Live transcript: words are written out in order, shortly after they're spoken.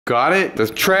Got it? The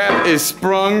trap is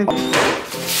sprung.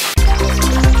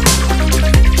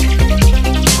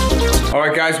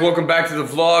 Alright guys, welcome back to the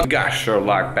vlog. We got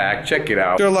Sherlock back, check it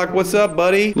out. Sherlock, what's up,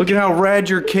 buddy? Look at how rad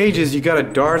your cage is. You got a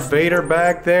Darth Vader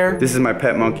back there. This is my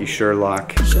pet monkey,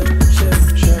 Sherlock.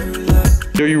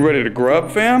 Are you ready to grub,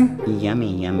 fam?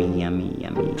 Yummy, yummy, yummy,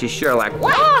 yummy. Just Sherlock.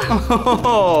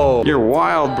 Oh, you're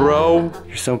wild, bro.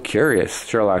 You're so curious.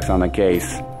 Sherlock's on the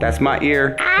case. That's my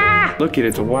ear. Ah! Look at it,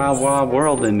 it's a wild, wild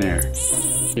world in there.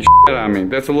 You shit on me.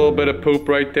 That's a little bit of poop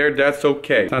right there. That's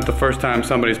okay. It's not the first time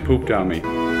somebody's pooped on me.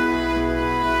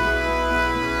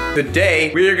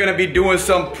 Today, we are gonna be doing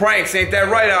some pranks, ain't that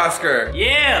right, Oscar?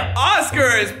 Yeah!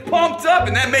 Oscar is pumped up,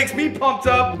 and that makes me pumped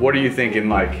up. What are you thinking,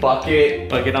 like? Bucket?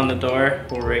 Bucket on the door,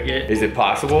 we'll rig it. Is it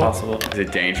possible? Possible. Is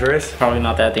it dangerous? Probably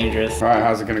not that dangerous. All right,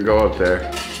 how's it gonna go up there?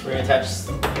 We're gonna attach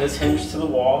this hinge to the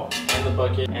wall and the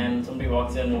bucket, and somebody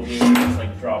walks in, we'll be able to just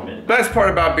like drop it. Best part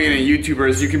about being a YouTuber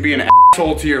is you can be an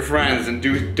asshole to your friends and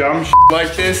do dumb shit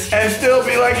like this and still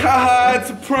be like, haha, it's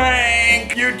a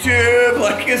prank. YouTube,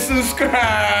 like and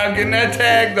subscribe, get that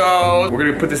tag though. We're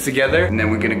gonna put this together and then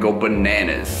we're gonna go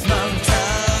bananas.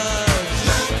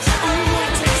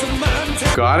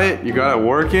 Got it? You got it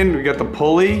working? We got the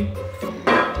pulley?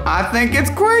 I think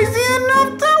it's crazy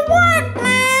enough to work,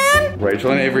 man.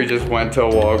 Rachel and Avery just went to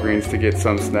Walgreens to get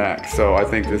some snacks, so I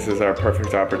think this is our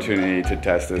perfect opportunity to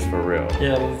test this for real.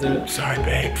 Yeah, let's do it. Sorry,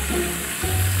 babe.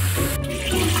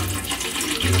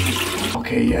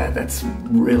 Okay, yeah, that's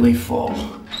really full.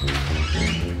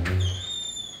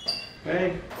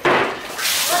 Hey.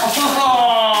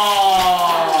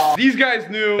 Oh! These guys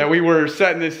knew that we were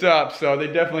setting this up, so they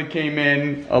definitely came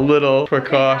in a little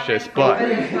precautious, but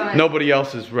nobody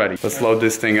else is ready. Let's load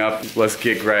this thing up. Let's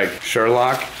get Greg.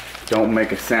 Sherlock, don't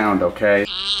make a sound, okay?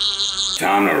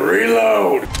 Time to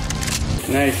reload.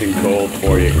 Nice and cold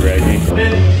for you, Greggy. Yo,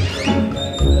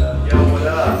 what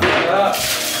up? What up?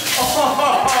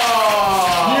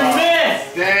 Oh, you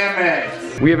missed! Damn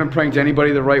it. We haven't pranked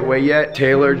anybody the right way yet.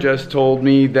 Taylor just told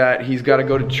me that he's got to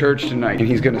go to church tonight and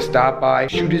he's gonna stop by,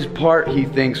 shoot his part, he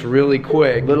thinks, really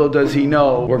quick. Little does he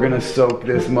know, we're gonna soak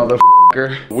this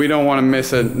motherfucker. We don't want to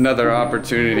miss another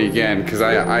opportunity again because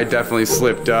I definitely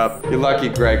slipped up. You're lucky,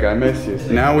 Greg, I miss you.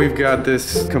 Now we've got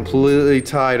this completely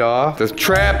tied off. The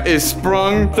trap is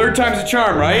sprung. Third time's a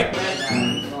charm, right?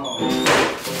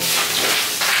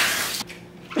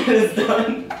 It's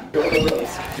done.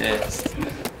 Yes.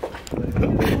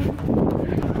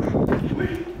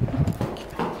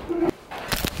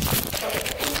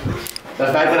 The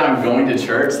fact that I'm going to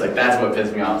church, like, that's what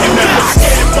pissed me off.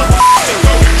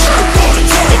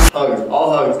 Hugs,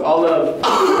 all love.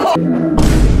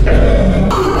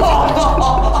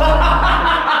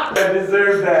 I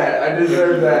deserve that. I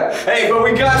deserve that. Hey, but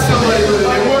we got somebody with it.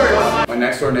 It works. My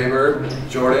next door neighbor,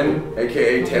 Jordan,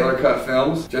 aka Taylor Cut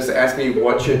Films, just asked me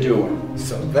what you're doing.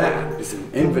 So that is an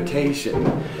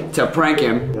invitation to prank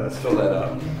him. Yeah, let's fill that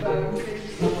up.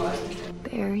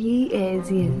 There he is.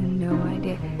 He has no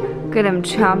idea. Look at him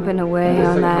chomping away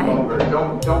on that.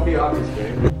 Don't be obvious,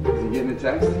 babe. Is he getting a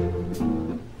text?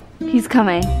 He's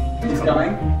coming. He's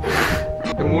coming?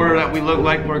 The more that we look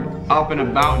like we're up and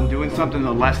about and doing something,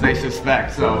 the less they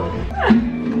suspect, so.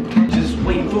 Just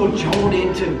wait for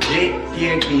Jordan to get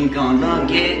here. He gonna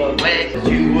get wet.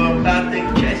 You about to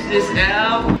catch this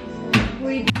out.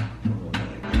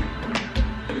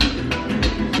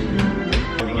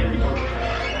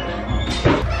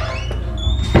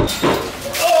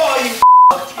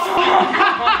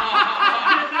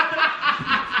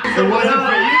 It wasn't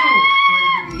for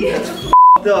you. It's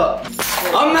f***ed up.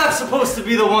 I'm not supposed to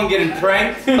be the one getting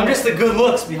pranked. I'm just the good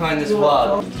looks behind this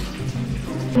vlog.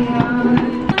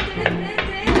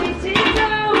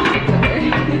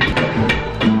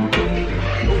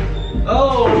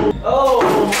 Oh, oh.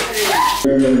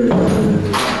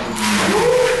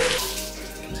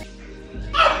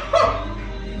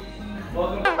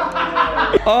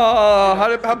 Oh,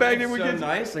 how bad did we get?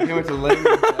 Nice. Like, I went to lay.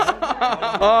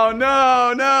 Oh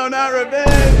no, no, not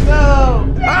revenge,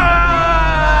 no!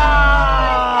 Ah,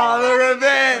 the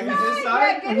revenge!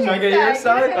 Should I get your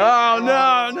side? Oh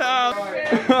no, no!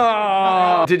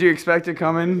 Oh. Did you expect it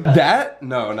coming? That?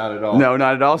 No, not at all. No,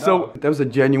 not at all. No. So that was a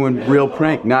genuine, real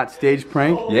prank, not staged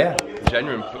prank. Yeah,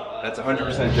 genuine. That's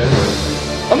 100% genuine.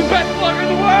 I'm the best vlogger in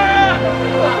the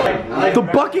world! The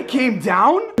bucket came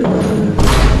down?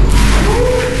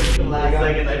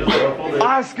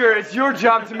 Oscar, it's your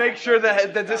job to make sure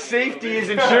that the safety is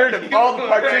ensured of all the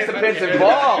participants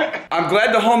involved. I'm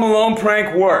glad the Home Alone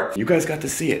prank worked. You guys got to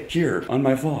see it here on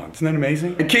my vlog. Isn't that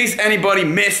amazing? In case anybody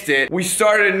missed it, we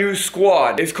started a new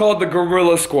squad. It's called the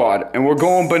Gorilla Squad, and we're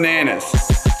going bananas.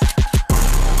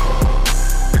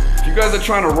 guys are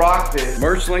trying to rock this,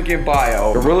 merch link in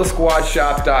bio,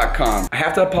 GorillaSquadShop.com. I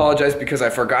have to apologize because I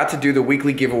forgot to do the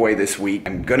weekly giveaway this week.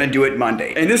 I'm gonna do it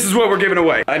Monday. And this is what we're giving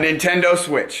away, a Nintendo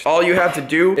Switch. All you have to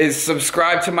do is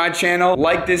subscribe to my channel,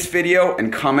 like this video,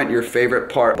 and comment your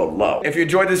favorite part below. If you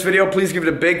enjoyed this video, please give it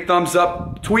a big thumbs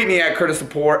up, tweet me at Curtis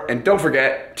Lepore, and don't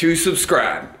forget to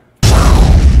subscribe.